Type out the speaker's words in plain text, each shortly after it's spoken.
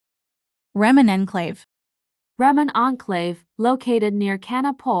Rehman Enclave. Rehman Enclave, located near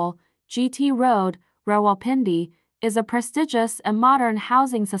Kannah Pull, GT Road, Rawalpindi, is a prestigious and modern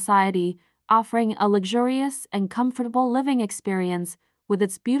housing society offering a luxurious and comfortable living experience with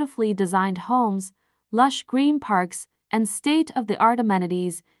its beautifully designed homes, lush green parks, and state-of-the-art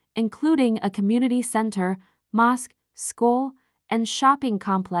amenities, including a community center, mosque, school, and shopping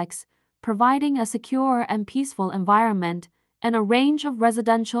complex, providing a secure and peaceful environment, and a range of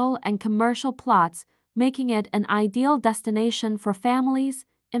residential and commercial plots, making it an ideal destination for families,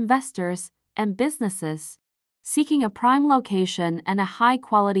 investors, and businesses seeking a prime location and a high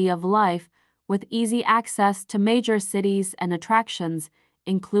quality of life with easy access to major cities and attractions,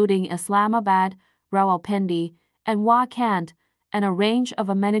 including Islamabad, Rawalpindi, and Wah Cantt, and a range of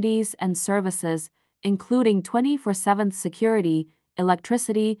amenities and services, including 24/7 security,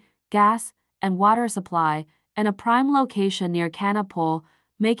 electricity, gas, and water supply, and a prime location near Kannah Pull,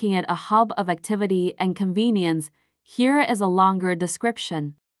 making it a hub of activity and convenience. Here is a longer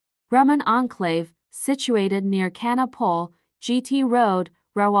description. Rehman Enclave, situated near Kannah Pull, GT Road,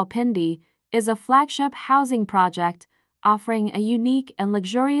 Rawalpindi, is a flagship housing project offering a unique and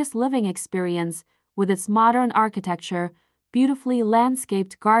luxurious living experience with its modern architecture, beautifully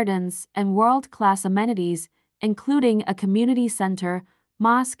landscaped gardens, and world-class amenities, including a community center,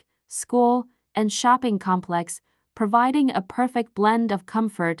 mosque, school, and shopping complex, providing a perfect blend of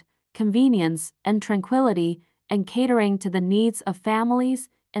comfort, convenience, and tranquility, and catering to the needs of families,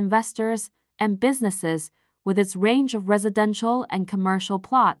 investors, and businesses with its range of residential and commercial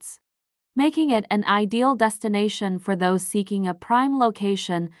plots, making it an ideal destination for those seeking a prime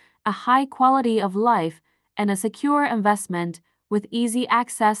location, a high quality of life, and a secure investment with easy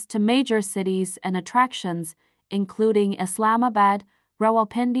access to major cities and attractions, including Islamabad,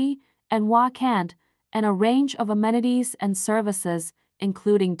 Rawalpindi, and Wah Cantt, and a range of amenities and services,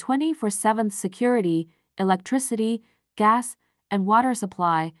 including 24/7 security, electricity, gas, and water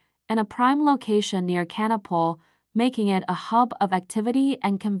supply, and a prime location near Kannah Pull, making it a hub of activity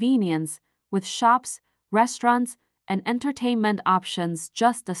and convenience, with shops, restaurants, and entertainment options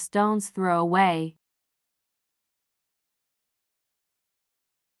just a stone's throw away.